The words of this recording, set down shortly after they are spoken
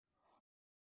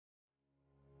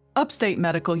Upstate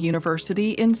Medical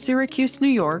University in Syracuse, New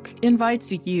York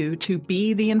invites you to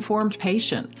be the informed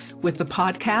patient with the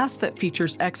podcast that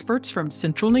features experts from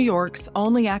Central New York's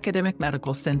only academic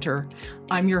medical center.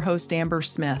 I'm your host, Amber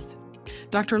Smith.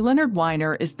 Dr. Leonard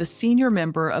Weiner is the senior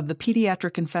member of the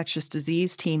pediatric infectious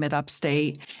disease team at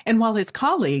Upstate, and while his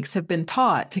colleagues have been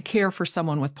taught to care for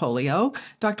someone with polio,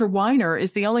 Dr. Weiner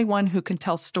is the only one who can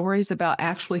tell stories about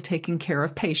actually taking care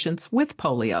of patients with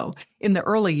polio in the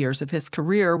early years of his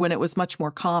career when it was much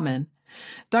more common.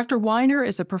 Dr. Weiner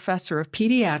is a professor of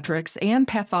pediatrics and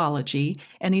pathology,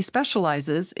 and he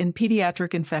specializes in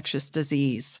pediatric infectious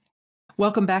disease.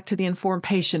 Welcome back to The Informed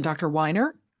Patient, Dr.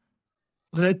 Weiner.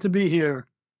 Glad to be here.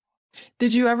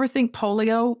 Did you ever think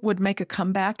polio would make a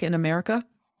comeback in America?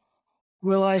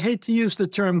 Well, I hate to use the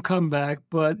term comeback,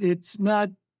 but it's not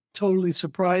totally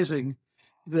surprising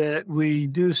that we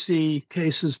do see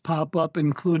cases pop up,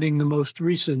 including the most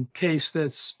recent case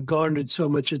that's garnered so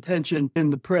much attention in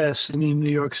the press in New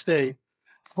York State.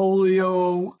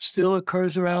 Polio still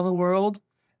occurs around the world,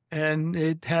 and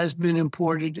it has been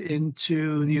imported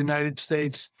into the United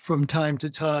States from time to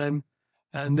time.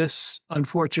 And this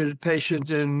unfortunate patient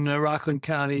in Rockland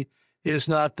County is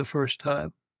not the first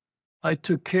time. I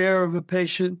took care of a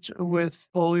patient with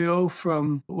polio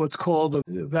from what's called a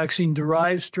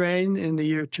vaccine-derived strain in the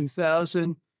year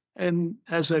 2000. And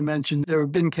as I mentioned, there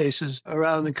have been cases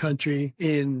around the country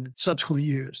in subsequent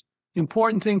years. The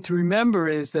important thing to remember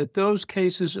is that those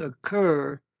cases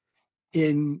occur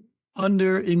in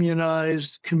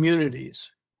under-immunized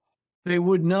communities. They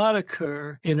would not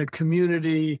occur in a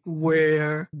community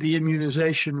where the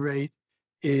immunization rate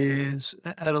is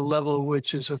at a level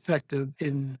which is effective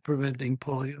in preventing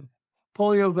polio.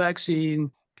 Polio vaccine,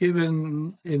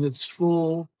 given in its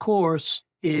full course,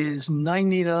 is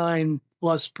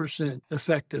 99+%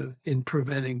 effective in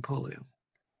preventing polio.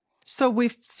 So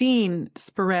we've seen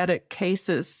sporadic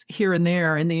cases here and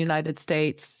there in the United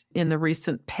States in the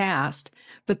recent past,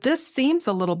 but this seems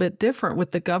a little bit different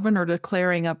with the governor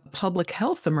declaring a public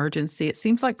health emergency. It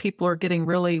seems like people are getting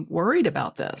really worried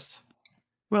about this.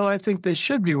 Well, I think they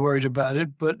should be worried about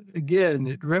it, but again,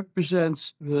 it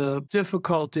represents the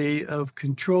difficulty of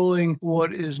controlling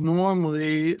what is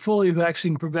normally fully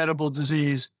vaccine-preventable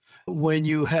disease when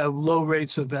you have low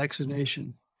rates of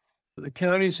vaccination. The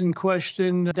counties in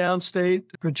question downstate,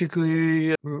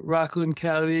 particularly Rockland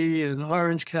County and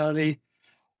Orange County,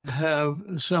 have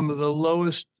some of the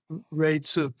lowest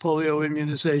rates of polio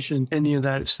immunization in the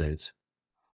United States.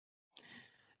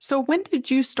 So when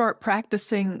did you start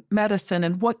practicing medicine,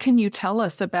 and what can you tell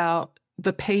us about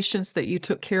the patients that you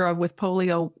took care of with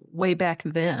polio way back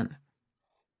then?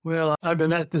 Well, I've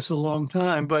been at this a long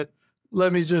time, but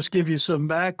let me just give you some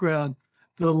background.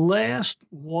 The last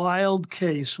wild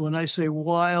case, when I say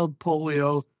wild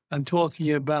polio, I'm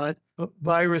talking about a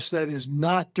virus that is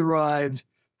not derived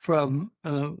from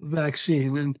a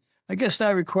vaccine. And I guess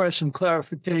that requires some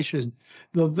clarification.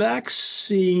 The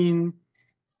vaccine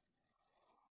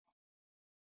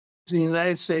in the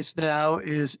United States now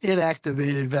is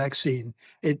inactivated vaccine.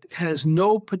 It has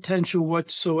no potential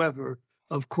whatsoever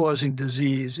of causing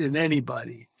disease in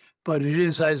anybody, but it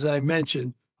is, as I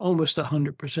mentioned, almost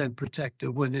 100%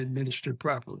 protective when administered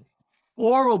properly.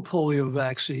 Oral polio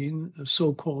vaccine, a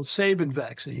so-called Sabin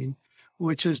vaccine,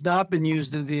 which has not been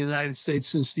used in the United States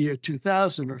since the year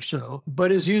 2000 or so,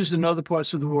 but is used in other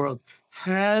parts of the world,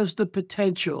 has the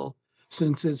potential,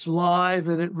 since it's live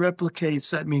and it replicates,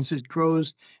 that means it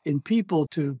grows in people,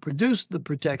 to produce the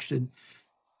protection.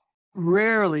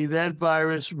 Rarely that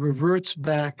virus reverts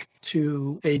back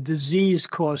to a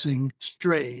disease-causing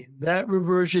strain. That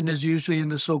reversion is usually in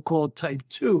the so-called type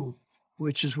 2,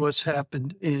 which is what's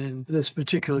happened in this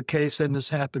particular case and has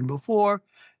happened before,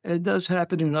 and does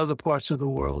happen in other parts of the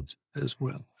world as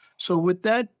well. So with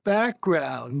that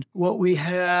background, what we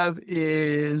have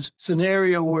is a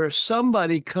scenario where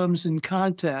somebody comes in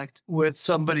contact with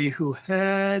somebody who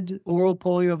had oral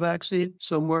polio vaccine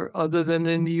somewhere other than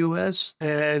in the U.S.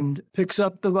 and picks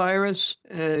up the virus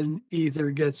and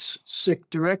either gets sick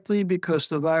directly because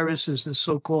the virus is the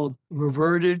so-called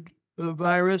reverted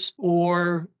virus,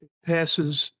 or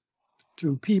passes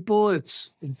through people. It's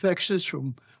infectious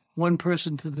from one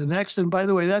person to the next. And by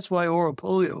the way, that's why oral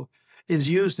polio is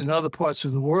used in other parts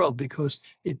of the world, because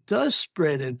it does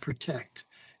spread and protect.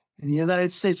 In the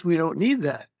United States, we don't need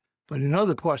that. But in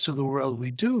other parts of the world, we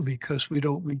do, because we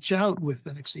don't reach out with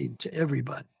vaccine to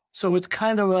everybody. So it's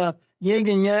kind of a yin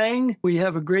and yang. We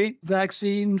have a great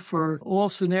vaccine for all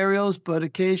scenarios, but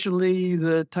occasionally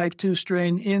the type 2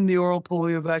 strain in the oral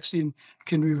polio vaccine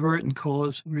can revert and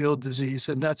cause real disease.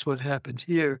 And that's what happened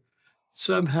here.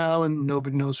 Somehow, and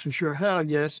nobody knows for sure how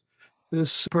yet,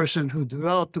 this person who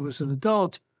developed it was an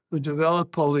adult who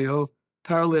developed polio,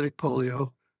 paralytic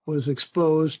polio, was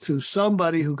exposed to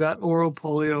somebody who got oral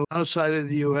polio outside of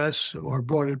the U.S. or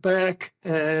brought it back,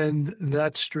 and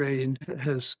that strain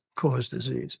has caused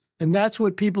disease. And that's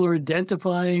what people are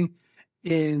identifying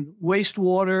in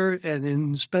wastewater and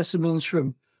in specimens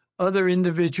from other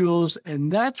individuals.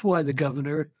 And that's why the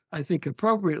governor, I think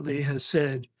appropriately, has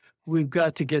said, we've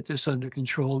got to get this under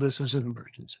control. This is an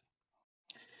emergency.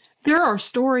 There are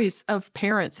stories of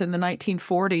parents in the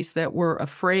 1940s that were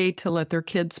afraid to let their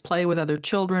kids play with other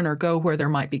children or go where there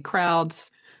might be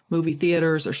crowds, movie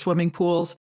theaters or swimming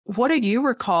pools. What do you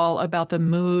recall about the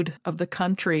mood of the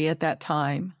country at that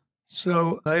time?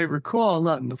 So I recall,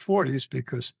 not in the 40s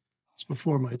because it's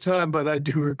before my time, but I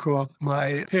do recall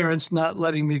my parents not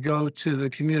letting me go to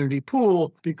the community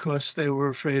pool because they were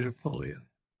afraid of polio.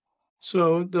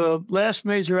 So the last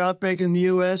major outbreak in the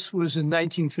U.S. was in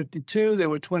 1952.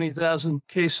 There were 20,000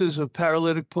 cases of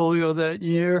paralytic polio that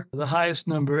year, the highest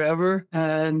number ever.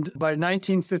 And by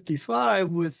 1955,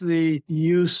 with the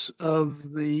use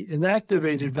of the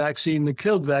inactivated vaccine, the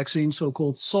killed vaccine,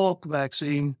 so-called Salk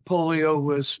vaccine, polio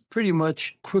was pretty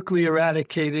much quickly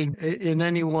eradicated in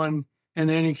anyone in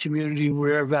any community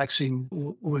where vaccine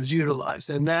was utilized.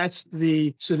 And that's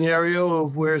the scenario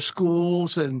of where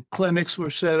schools and clinics were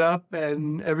set up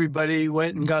and everybody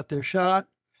went and got their shot,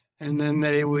 and then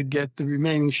they would get the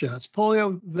remaining shots.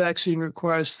 Polio vaccine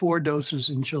requires 4 doses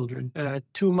in children,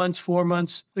 2 months, 4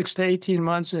 months, 6 to 18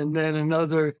 months, and then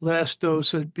another last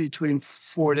dose at between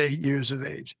 4 to 8 years of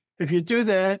age. If you do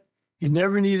that, you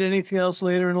never need anything else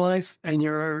later in life, and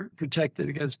you're protected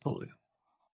against polio.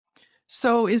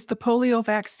 So is the polio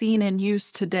vaccine in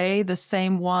use today the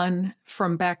same one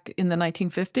from back in the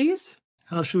 1950s?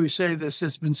 How should we say this?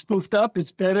 It's been spoofed up.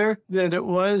 It's better than it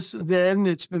was then.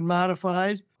 It's been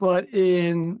modified. But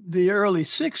in the early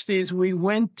 60s, we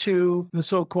went to the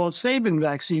so-called Sabin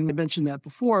vaccine. I mentioned that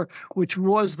before, which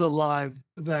was the live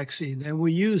vaccine. And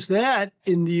we used that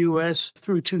in the U.S.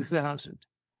 through 2000.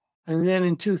 And then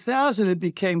in 2000, it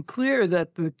became clear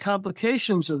that the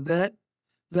complications of that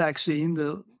vaccine,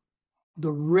 the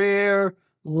rare,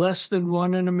 less than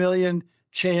 1 in a million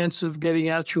chance of getting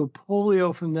actual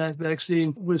polio from that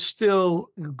vaccine was still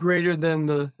greater than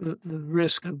the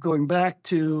risk of going back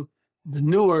to the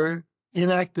newer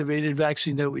inactivated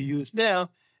vaccine that we use now.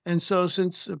 And so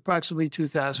since approximately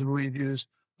 2000, we've used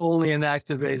only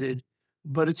inactivated,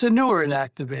 but it's a newer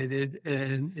inactivated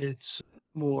and it's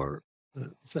more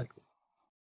effective.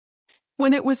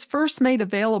 When it was first made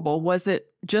available, was it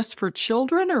just for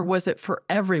children or was it for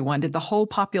everyone? Did the whole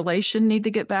population need to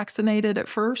get vaccinated at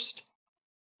first?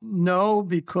 No,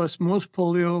 because most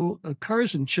polio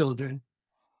occurs in children.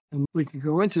 And we can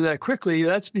go into that quickly.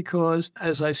 That's because,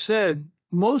 as I said,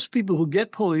 most people who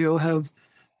get polio have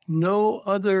no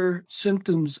other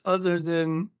symptoms other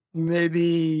than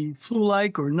maybe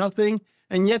flu-like or nothing,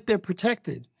 and yet they're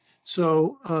protected.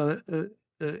 So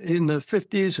in the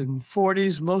 50s and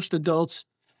 40s, most adults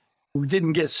who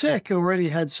didn't get sick already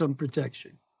had some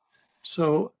protection.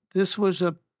 So this was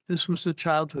a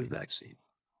childhood vaccine.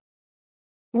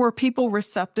 Were people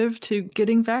receptive to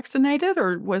getting vaccinated,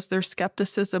 or was there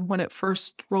skepticism when it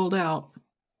first rolled out?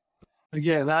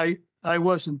 Again, I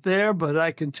wasn't there, but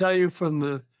I can tell you from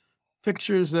the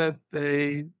pictures that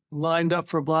they lined up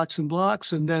for blocks and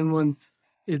blocks. And then when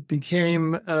it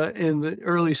became in the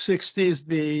early 60s,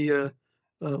 the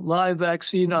live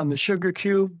vaccine on the sugar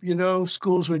cube,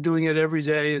 schools were doing it every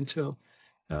day until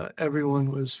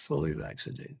everyone was fully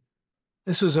vaccinated.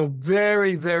 This is a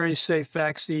very, very safe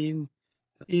vaccine,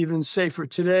 even safer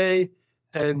today,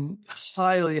 and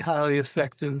highly, highly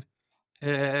effective.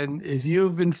 And if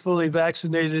you've been fully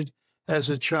vaccinated as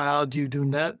a child, you do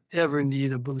not ever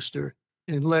need a booster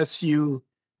unless you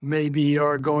maybe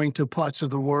are going to parts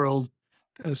of the world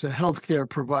as a healthcare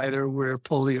provider where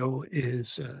polio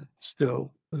is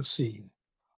still seen.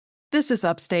 This is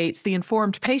Upstate's The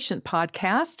Informed Patient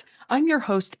Podcast. I'm your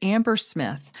host, Amber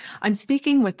Smith. I'm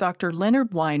speaking with Dr.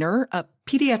 Leonard Weiner, a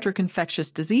pediatric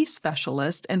infectious disease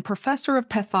specialist and professor of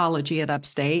pathology at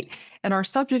Upstate, and our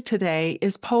subject today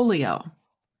is polio.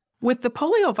 With the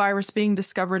polio virus being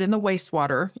discovered in the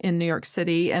wastewater in New York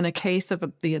City and a case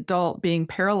of the adult being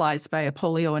paralyzed by a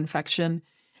polio infection,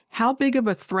 how big of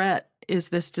a threat is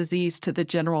this disease to the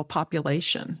general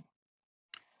population?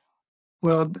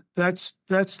 Well, that's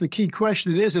the key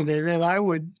question, isn't it? And I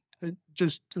would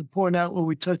just point out what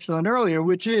we touched on earlier,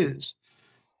 which is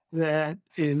that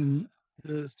in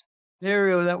the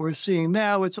scenario that we're seeing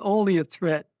now, it's only a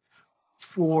threat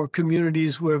for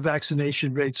communities where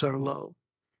vaccination rates are low.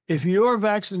 If you're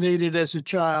vaccinated as a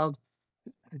child,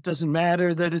 It doesn't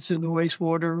matter that it's in the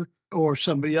wastewater or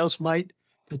somebody else might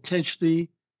potentially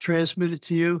transmit it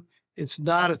to you. It's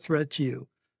not a threat to you.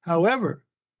 However,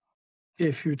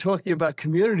 if you're talking about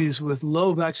communities with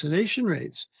low vaccination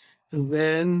rates,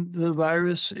 then the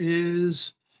virus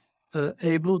is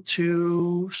able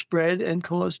to spread and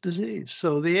cause disease.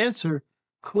 So the answer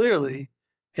clearly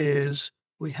is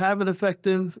we have an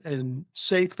effective and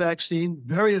safe vaccine,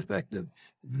 very effective,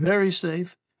 very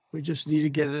safe. We just need to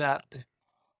get it out there.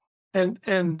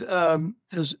 And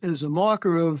as a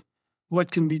marker of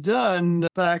what can be done,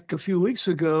 back a few weeks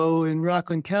ago in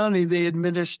Rockland County, they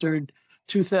administered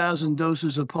 2,000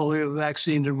 doses of polio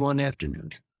vaccine in one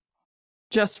afternoon.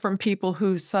 Just from people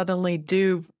who suddenly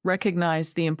do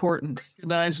recognize the importance.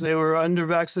 Recognized they were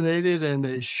under-vaccinated and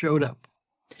they showed up.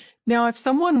 Now, if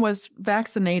someone was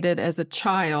vaccinated as a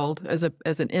child, as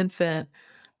an infant,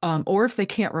 or if they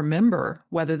can't remember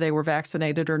whether they were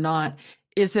vaccinated or not,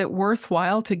 is it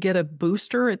worthwhile to get a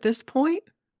booster at this point?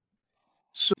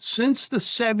 So since the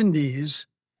 70s,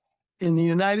 in the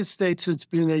United States, it's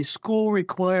been a school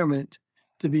requirement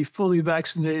to be fully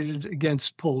vaccinated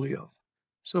against polio.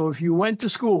 So if you went to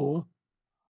school,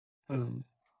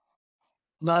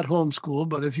 not homeschool,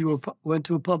 but if you went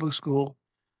to a public school,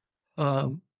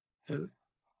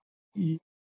 you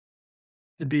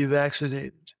to be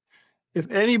vaccinated. If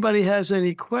anybody has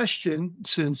any question,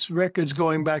 since records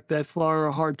going back that far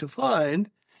are hard to find,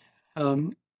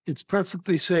 it's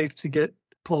perfectly safe to get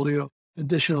polio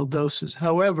additional doses.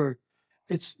 However,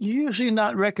 it's usually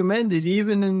not recommended,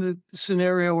 even in the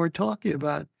scenario we're talking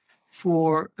about,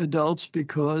 for adults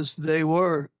because they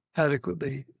were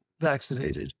adequately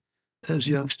vaccinated as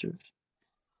youngsters.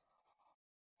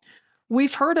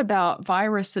 We've heard about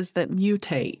viruses that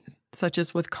mutate, such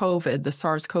as with COVID, the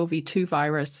SARS-CoV-2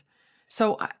 virus.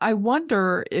 So I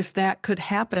wonder if that could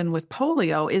happen with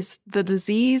polio. Is the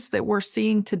disease that we're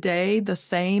seeing today the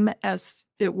same as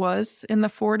it was in the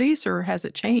 40s, or has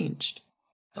it changed?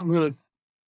 I'm going to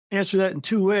answer that in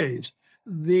two ways.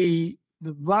 The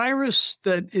virus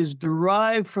that is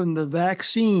derived from the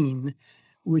vaccine,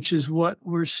 which is what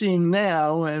we're seeing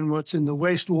now and what's in the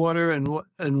wastewater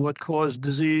and what caused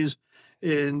disease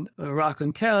in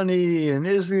Rockland County and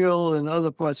Israel and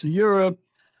other parts of Europe,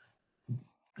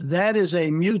 that is a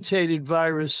mutated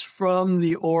virus from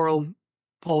the oral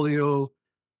polio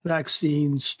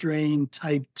vaccine strain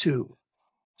type 2.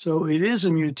 So it is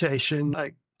a mutation.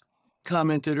 I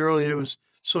commented earlier, it was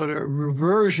sort of a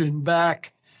reversion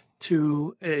back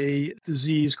to a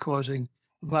disease-causing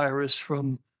virus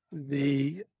from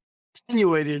the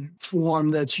attenuated form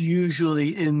that's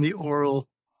usually in the oral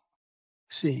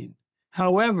vaccine.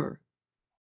 However,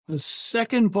 the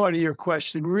second part of your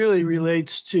question really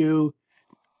relates to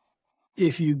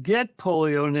if you get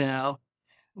polio now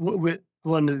with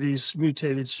one of these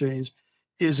mutated strains,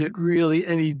 is it really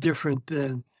any different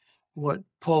than what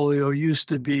polio used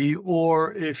to be?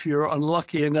 Or if you're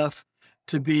unlucky enough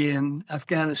to be in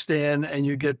Afghanistan and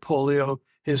you get polio,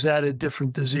 is that a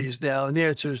different disease now? And the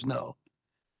answer is no.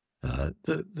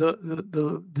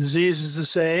 The disease is the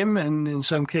same, and in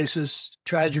some cases,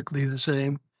 tragically the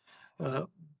same.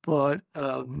 But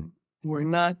we're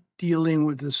not dealing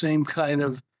with the same kind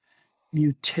of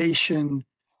mutation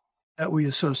that we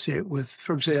associate with,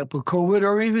 for example, COVID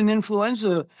or even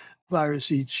influenza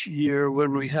virus each year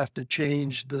when we have to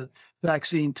change the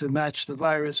vaccine to match the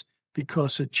virus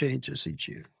because it changes each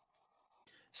year.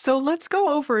 So let's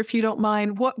go over, if you don't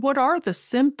mind, what are the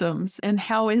symptoms and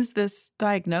how is this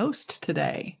diagnosed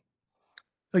today?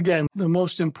 Again, the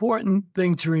most important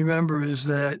thing to remember is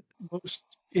that most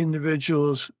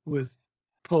individuals with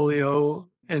polio,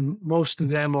 and most of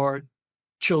them are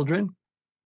children,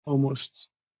 almost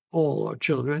all are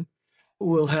children,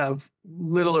 will have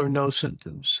little or no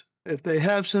symptoms. If they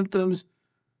have symptoms,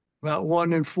 about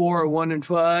 1 in 4 or 1 in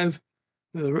 5,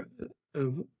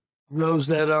 those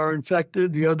that are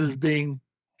infected, the others being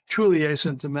truly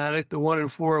asymptomatic, the 1 in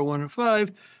 4 or 1 in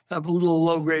 5 have a little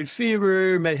low-grade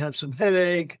fever, may have some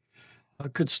headache,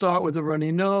 could start with a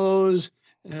runny nose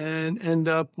and end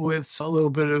up with a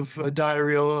little bit of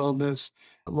diarrheal illness,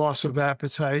 loss of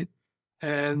appetite.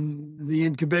 And the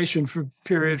incubation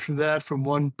period for that from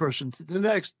one person to the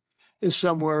next is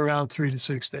somewhere around 3 to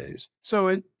 6 days. So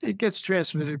it gets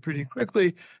transmitted pretty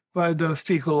quickly by the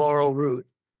fecal oral route.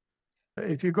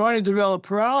 If you're going to develop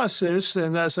paralysis,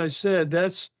 and as I said,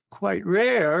 that's quite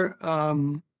rare.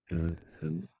 Somebody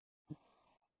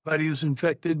who's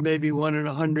infected, maybe 1 in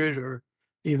 100 or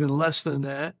even less than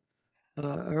that,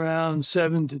 around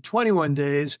 7 to 21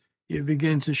 days, you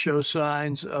begin to show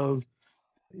signs of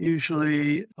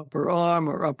usually upper arm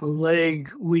or upper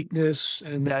leg weakness,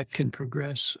 and that can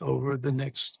progress over the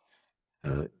next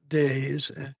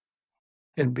days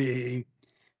can be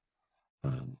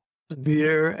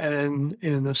severe, and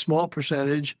in a small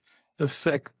percentage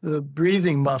affect the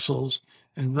breathing muscles.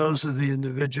 And those are the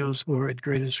individuals who are at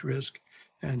greatest risk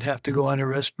and have to go on a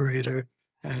respirator.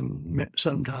 And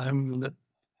sometime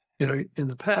in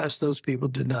the past, those people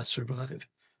did not survive.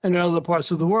 And in other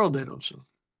parts of the world, they don't survive.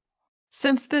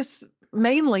 Since this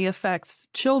mainly affects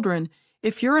children,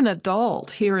 if you're an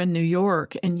adult here in New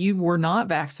York and you were not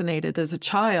vaccinated as a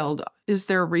child, is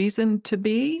there a reason to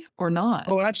be or not?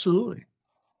 Oh, absolutely.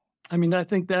 I mean, I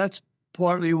think that's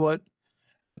partly what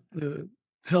the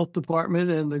health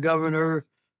department and the governor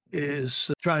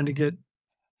is trying to get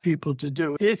people to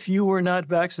do. If you were not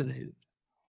vaccinated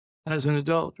as an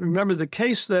adult, remember the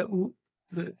case that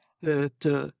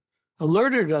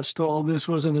alerted us to all this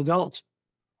was an adult.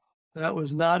 That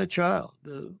was not a child.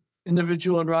 The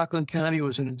individual in Rockland County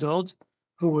was an adult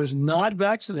who was not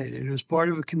vaccinated. He was part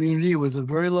of a community with a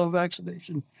very low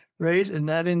vaccination rate. And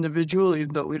that individual,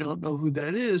 even though we don't know who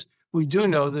that is, we do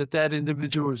know that that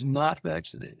individual was not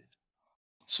vaccinated.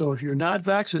 So if you're not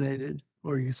vaccinated,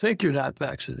 or you think you're not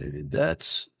vaccinated,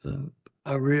 that's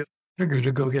a real trigger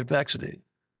to go get vaccinated.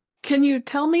 Can you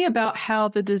tell me about how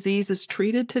the disease is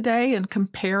treated today and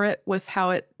compare it with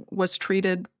how it was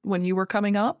treated when you were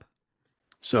coming up?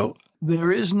 So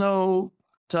there is no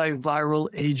antiviral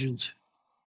agent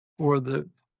for the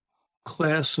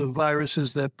class of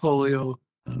viruses that polio.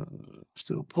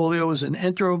 So polio is an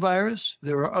enterovirus.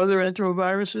 There are other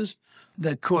enteroviruses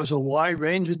that cause a wide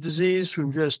range of disease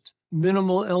from just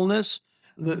minimal illness.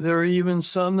 There are even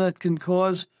some that can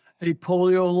cause a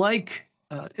polio-like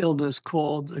illness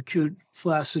called acute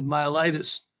flaccid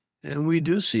myelitis. And we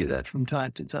do see that from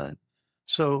time to time.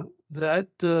 So that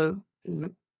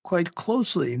quite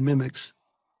closely mimics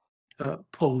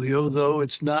polio, though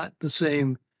it's not the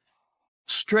same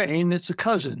strain. It's a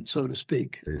cousin, so to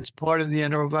speak. It's part of the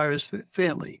enterovirus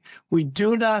family. We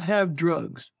do not have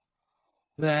drugs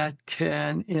that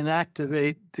can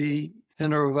inactivate the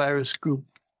enterovirus group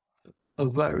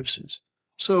of viruses.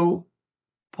 So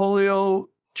polio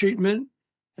treatment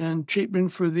and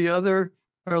treatment for the other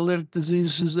paralytic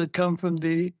diseases that come from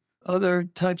the other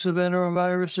types of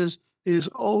enteroviruses is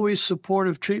always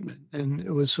supportive treatment. And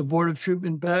it was supportive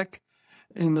treatment back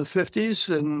in the 50s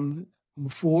and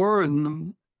before.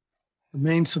 And the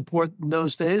main support in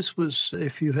those days was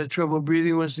if you had trouble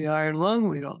breathing was the iron lung.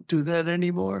 We don't do that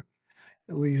anymore.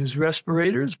 We use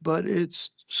respirators, but it's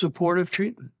supportive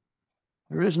treatment.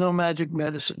 There is no magic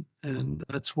medicine. And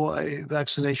that's why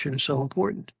vaccination is so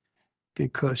important,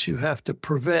 because you have to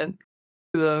prevent.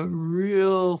 The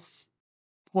real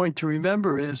point to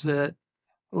remember is that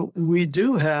we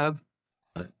do have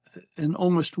an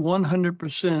almost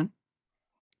 100%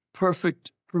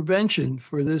 perfect prevention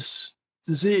for this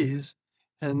disease,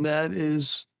 and that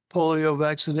is polio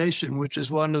vaccination, which is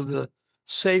one of the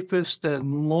safest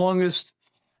and longest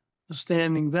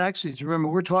standing vaccines. Remember,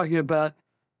 we're talking about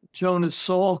Jonas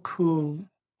Salk, who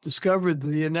discovered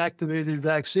the inactivated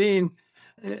vaccine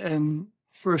and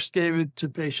first gave it to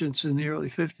patients in the early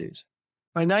 50s.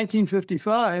 By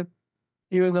 1955,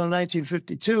 even though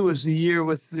 1952 was the year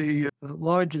with the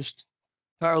largest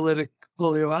paralytic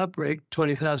polio outbreak,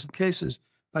 20,000 cases,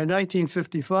 by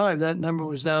 1955, that number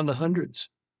was down to hundreds,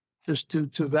 just due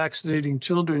to vaccinating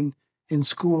children in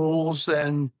schools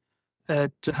and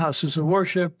at houses of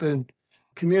worship and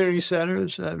community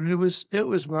centers. I mean, it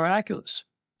was miraculous.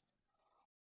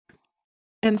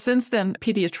 And since then,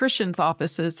 pediatricians'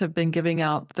 offices have been giving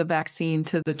out the vaccine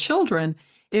to the children.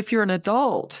 If you're an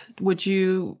adult, would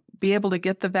you be able to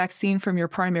get the vaccine from your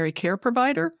primary care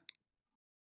provider?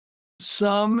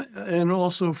 Some, and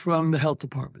also from the health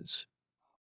departments.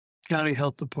 County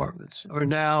health departments are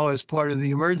now, as part of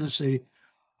the emergency,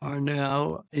 are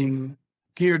now being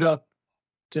geared up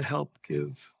to help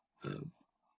give the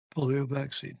polio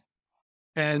vaccine.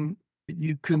 And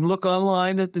you can look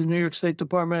online at the New York State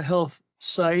Department of Health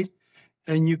site,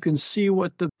 and you can see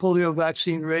what the polio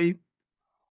vaccine rate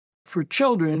for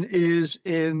children is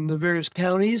in the various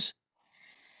counties.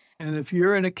 And if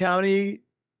you're in a county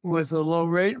with a low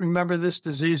rate, remember this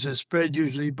disease is spread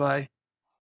usually by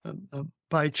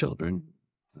children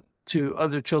to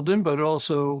other children, but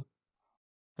also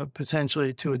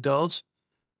potentially to adults,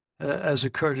 as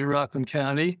occurred in Rockland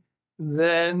County.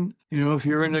 Then, if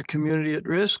you're in a community at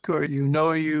risk, or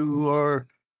you are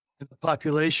in a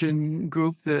population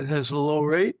group that has a low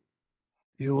rate,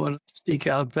 you want to seek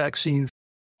out vaccine.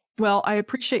 Well, I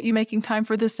appreciate you making time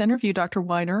for this interview, Dr.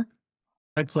 Weiner.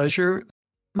 My pleasure.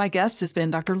 My guest has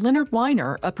been Dr. Leonard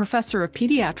Weiner, a professor of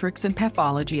pediatrics and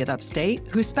pathology at Upstate,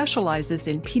 who specializes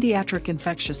in pediatric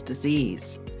infectious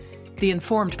disease. The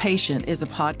Informed Patient is a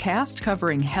podcast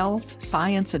covering health,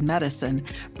 science, and medicine,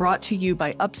 brought to you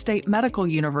by Upstate Medical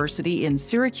University in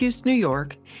Syracuse, New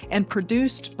York, and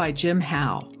produced by Jim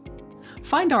Howe.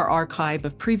 Find our archive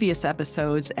of previous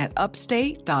episodes at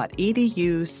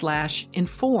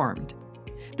upstate.edu/informed.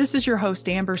 This is your host,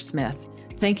 Amber Smith,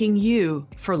 thanking you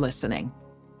for listening.